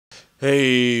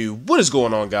Hey, what is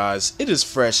going on, guys? It is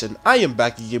Fresh and I am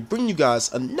back again bringing you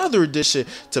guys another edition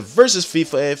to Versus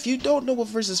FIFA. And if you don't know what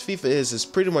Versus FIFA is, it's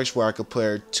pretty much where I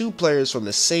compare two players from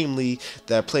the same league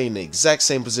that play in the exact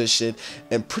same position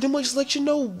and pretty much let you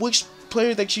know which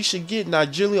player that you should get. Now, I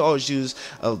generally always use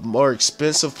a more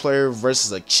expensive player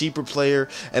versus a cheaper player,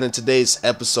 and in today's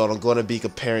episode I'm going to be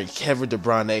comparing Kevin De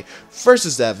Bruyne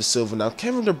versus David Silva. Now,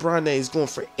 Kevin De Bruyne is going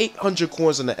for 800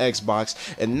 coins on the Xbox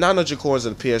and 900 coins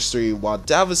on the PS3, while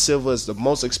David Silva is the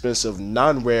most expensive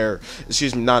non-inform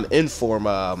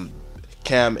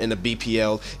cam in the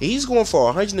BPL. He's going for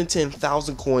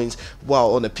 110,000 coins,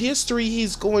 while on the PS3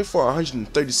 he's going for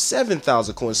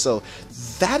 137,000 coins. So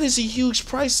that is a huge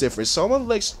price difference. So I'm gonna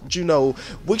let you know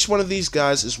which one of these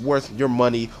guys is worth your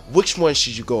money, which one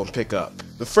should you go and pick up.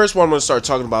 The first one I'm gonna start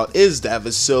talking about is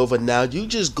David Silva. Now, you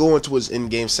just go into his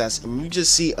in-game stats and you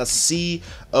just see a sea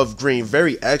of green.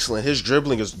 Very excellent. His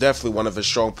dribbling is definitely one of his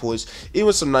strong points.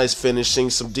 Even some nice finishing,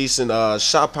 some decent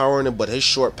shot power in him, but his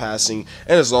short passing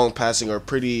and his long passing are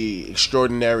pretty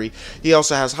extraordinary. He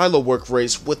also has high low work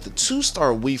rates with the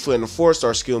 2-star weak foot and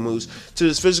 4-star skill moves. To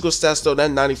his physical stats though,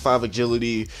 that 95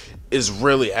 agility is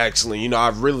really excellent. You know, I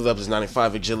really love his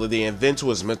 95 agility, and then to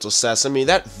his mental stats, I mean,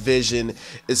 that vision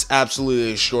is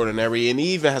absolutely extraordinary, and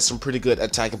he even has some pretty good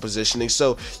attacking positioning,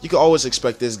 so you can always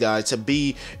expect this guy to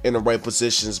be in the right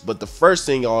positions. But the first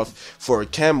thing off for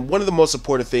Cam, one of the most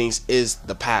important things is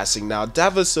the passing. Now,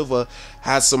 David Silva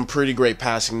has some pretty great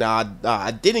passing. Now,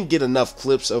 I didn't get enough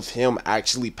clips of him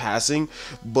actually passing,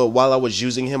 but while I was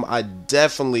using him, I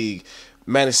definitely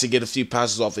managed to get a few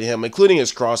passes off of him, including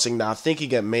his crossing. Now, I think he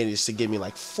managed to give me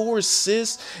like 4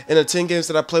 assists in the 10 games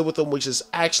that I played with him, which is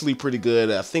actually pretty good.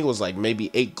 I think it was like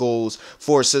maybe 8 goals,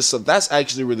 4 assists. So that's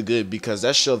actually really good, because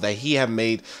that showed that he had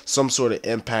made some sort of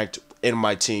impact in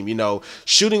my team. You know,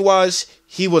 shooting wise,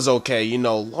 he was okay. You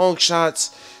know, long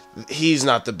shots, he's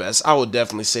not the best. I would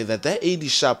definitely say that 80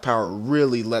 shot power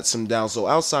really lets him down. So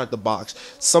outside the box,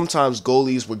 sometimes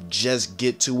goalies would just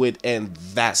get to it, and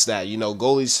that's that. You know,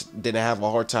 goalies didn't have a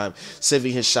hard time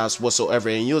saving his shots whatsoever,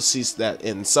 and you'll see that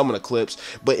in some of the clips.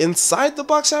 But inside the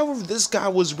box, however, this guy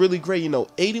was really great. You know,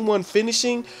 81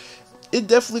 finishing, it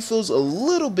definitely feels a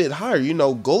little bit higher. You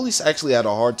know, goalies actually had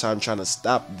a hard time trying to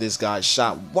stop this guy's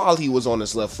shot while he was on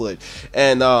his left foot.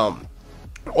 And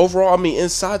overall, I mean,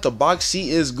 inside the box,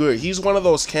 he is good. He's one of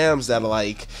those cams that,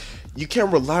 like, you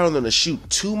can't rely on him to shoot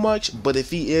too much, but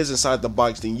if he is inside the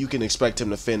box, then you can expect him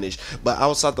to finish. But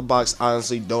outside the box,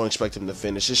 honestly, don't expect him to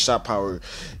finish. His shot power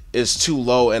is too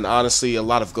low, and honestly, a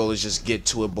lot of goalies just get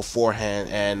to it beforehand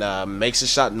and makes his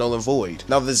shot null and void.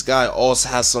 Now, this guy also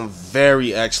has some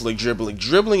very excellent dribbling.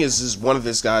 Dribbling is just one of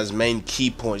this guy's main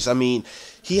key points. I mean,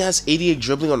 he has 88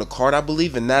 dribbling on the card, I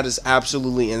believe, and that is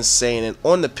absolutely insane. And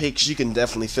on the pics, you can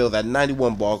definitely feel that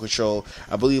 91 ball control,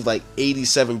 I believe like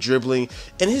 87 dribbling.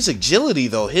 And his agility,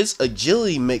 though, his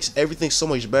agility makes everything so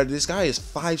much better. This guy is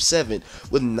 5'7"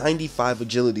 with 95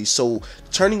 agility, so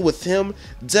turning with him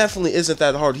definitely isn't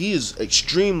that hard. He is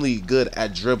extremely good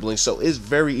at dribbling, so it's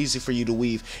very easy for you to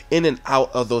weave in and out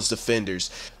of those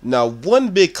defenders. Now, one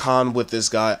big con with this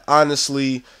guy,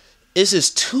 honestly, is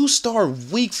his 2-star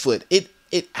weak foot.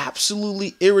 It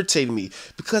absolutely irritated me,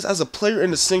 because as a player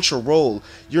in the central role,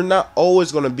 you're not always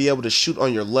going to be able to shoot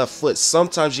on your left foot.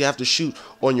 Sometimes you have to shoot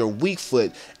on your weak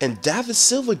foot, and David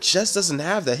Silva just doesn't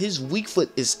have that. His weak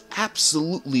foot is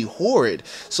absolutely horrid.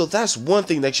 So that's one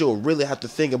thing that you'll really have to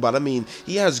think about. I mean,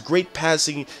 he has great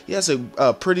passing. He has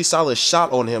a pretty solid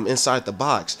shot on him inside the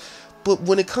box. But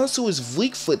when it comes to his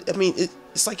weak foot, I mean,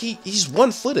 it's like he's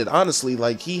one-footed, honestly.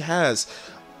 Like,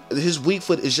 his weak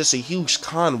foot is just a huge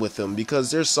con with him, because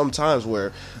there's some times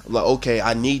where I'm like, okay,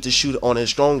 I need to shoot on his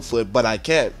strong foot, but I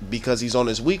can't because he's on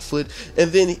his weak foot,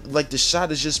 and then like the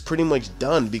shot is just pretty much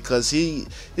done because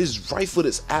his right foot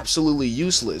is absolutely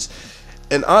useless.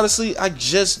 And honestly, I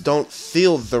just don't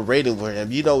feel the rating for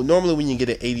him. You know, normally when you get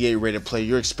an 88 rated player,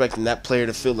 you're expecting that player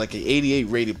to feel like an 88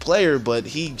 rated player, but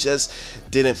he just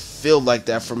didn't feel like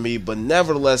that for me. But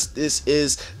nevertheless, this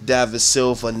is David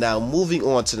Silva. Now, moving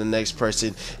on to the next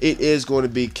person, it is going to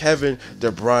be Kevin De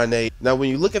Bruyne. Now, when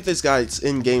you look at this guy's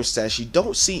in-game stats, you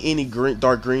don't see any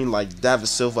dark green like David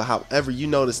Silva. However, you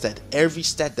notice that every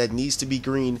stat that needs to be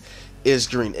green is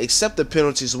green, except the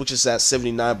penalties, which is at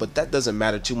 79, but that doesn't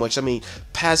matter too much. I mean,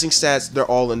 Passing stats, they're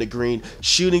all in the green.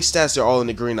 Shooting stats, they're all in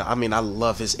the green. I mean, I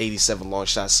love his 87 long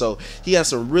shots. So he has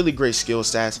some really great skill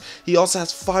stats. He also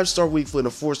has 5-star weak foot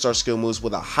and 4-star skill moves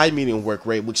with a high medium work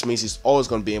rate, which means he's always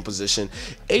going to be in position.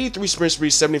 83 sprint speed,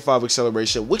 75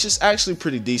 acceleration, which is actually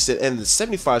pretty decent, and the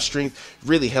 75 strength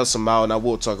really helps him out, and I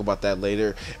will talk about that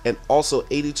later. And also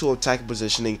 82 attacking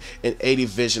positioning and 80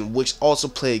 vision, which also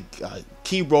play a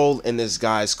key role in this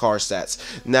guy's car stats.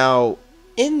 Now,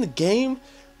 in the game,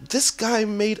 this guy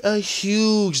made a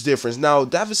huge difference. Now,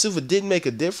 David Silva did make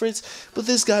a difference, but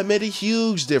this guy made a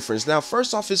huge difference. Now,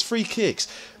 first off, his free kicks.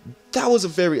 That was a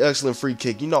very excellent free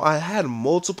kick. You know, I had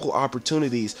multiple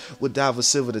opportunities with David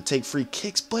Silva to take free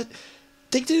kicks, but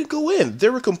they didn't go in. They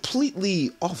were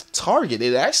completely off target.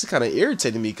 It actually kind of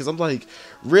irritated me because I'm like,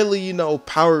 really, you know,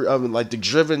 like the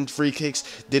driven free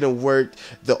kicks didn't work.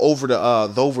 The over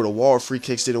the wall free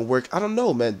kicks didn't work. I don't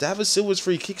know, man. David Silva's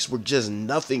free kicks were just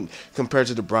nothing compared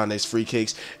to the Bruyne's free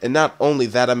kicks. And not only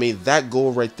that, I mean, that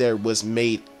goal right there was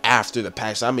made after the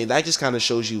pass. I mean, that just kind of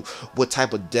shows you what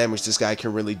type of damage this guy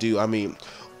can really do. I mean,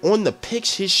 on the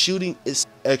pitch, his shooting is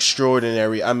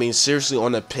extraordinary. I mean, seriously,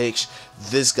 on the pitch,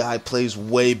 this guy plays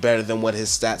way better than what his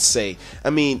stats say.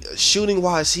 I mean, shooting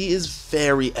wise, he is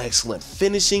very excellent.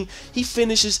 Finishing, he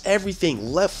finishes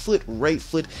everything. Left foot, right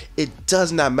foot, it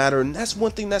does not matter. And that's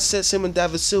one thing that sets him and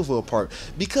David Silva apart.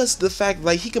 Because the fact,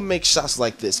 like, he can make shots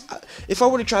like this. If I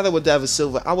were to try that with David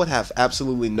Silva, I would have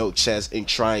absolutely no chance in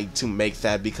trying to make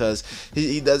that, because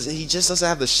he just doesn't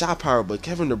have the shot power. But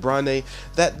Kevin De Bruyne,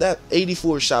 that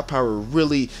 84 shot power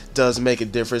really does make a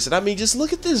difference. And I mean, just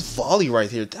look at this volley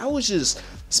right here. That was just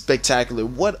spectacular.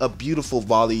 What a beautiful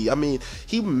volley. I mean,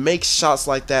 he makes shots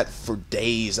like that for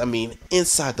days. I mean,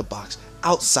 inside the box,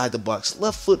 outside the box,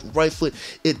 left foot, right foot,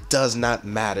 it does not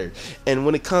matter. And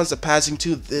when it comes to passing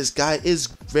too, this guy is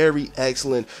very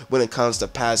excellent when it comes to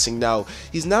passing. Now,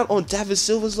 he's not on David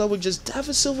Silva's level, just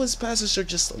David Silva's passes are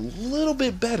just a little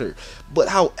bit better. But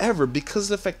however,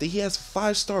 because of the fact that he has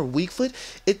 5-star weak foot,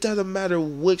 it doesn't matter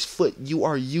which foot you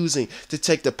are using to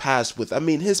take the pass with. I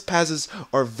mean, his passes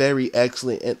are very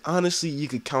excellent, and honestly, you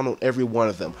could count on every one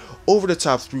of them. Over the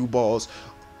top through balls,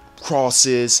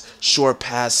 crosses, short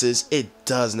passes, it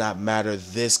does not matter.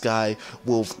 This guy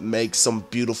will make some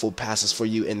beautiful passes for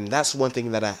you, and that's one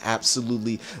thing that I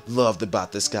absolutely loved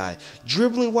about this guy.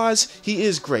 Dribbling wise, he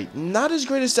is great. Not as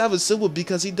great as David Silva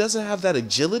because he doesn't have that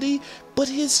agility, but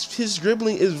his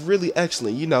dribbling is really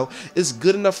excellent. You know, it's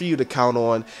good enough for you to count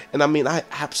on. And I mean, I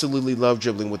absolutely love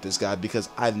dribbling with this guy because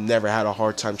I've never had a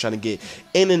hard time trying to get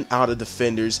in and out of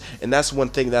defenders, and that's one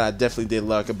thing that I definitely did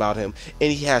like about him.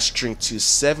 And he has strength too.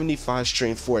 75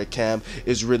 strength for a cam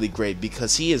is really great because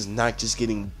he is not just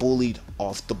getting bullied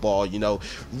off the ball. You know,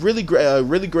 really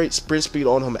great sprint speed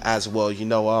on him as well. You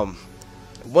know,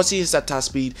 once he hits that top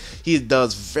speed, he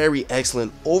does very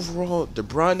excellent. Overall, De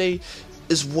Bruyne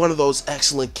is one of those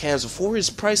excellent cams. For his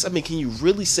price, I mean, can you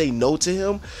really say no to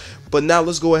him? But now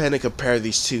let's go ahead and compare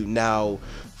these two. Now,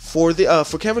 for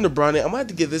Kevin De Bruyne, I'm going to have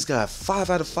to give this guy a 5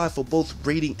 out of 5 for both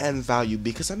rating and value,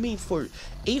 because I mean, for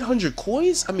 800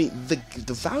 coins, I mean,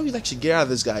 the value that you get out of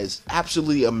this guy is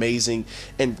absolutely amazing.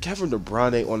 And Kevin De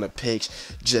Bruyne on the pitch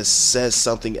just says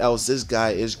something else. This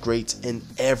guy is great in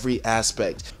every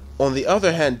aspect. On the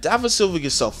other hand, David Silva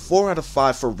gets a 4 out of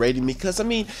 5 for rating because, I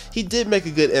mean, he did make a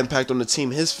good impact on the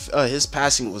team. His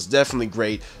passing was definitely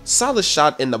great. Solid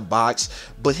shot in the box,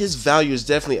 but his value is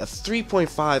definitely a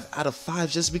 3.5 out of 5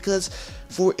 just because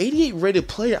for 88 rated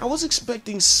player, I was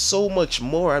expecting so much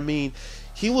more. I mean,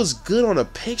 he was good on the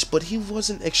pitch, but he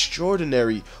wasn't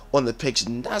extraordinary on the pitch,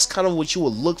 and that's kind of what you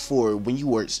would look for when you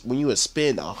would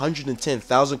spend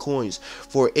 110,000 coins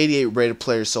for an 88 rated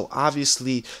player. So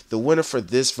obviously, the winner for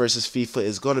this versus FIFA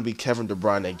is going to be Kevin De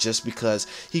Bruyne, just because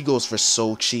he goes for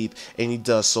so cheap and he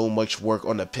does so much work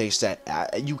on the pitch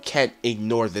that you can't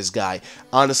ignore this guy.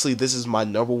 Honestly, this is my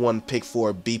 #1 pick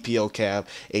for BPO cam,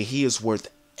 and he is worth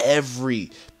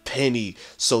every penny,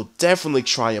 so definitely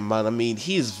try him out. I mean,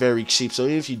 he is very cheap, so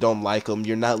even if you don't like him,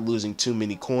 you're not losing too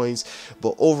many coins.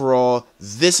 But overall,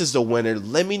 this is the winner.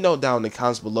 Let me know down in the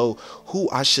comments below who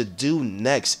I should do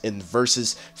next in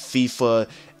versus FIFA,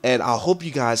 and I hope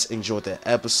you guys enjoyed the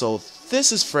episode.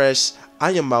 This is Fresh.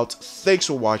 I am out. Thanks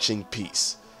for watching.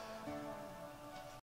 Peace.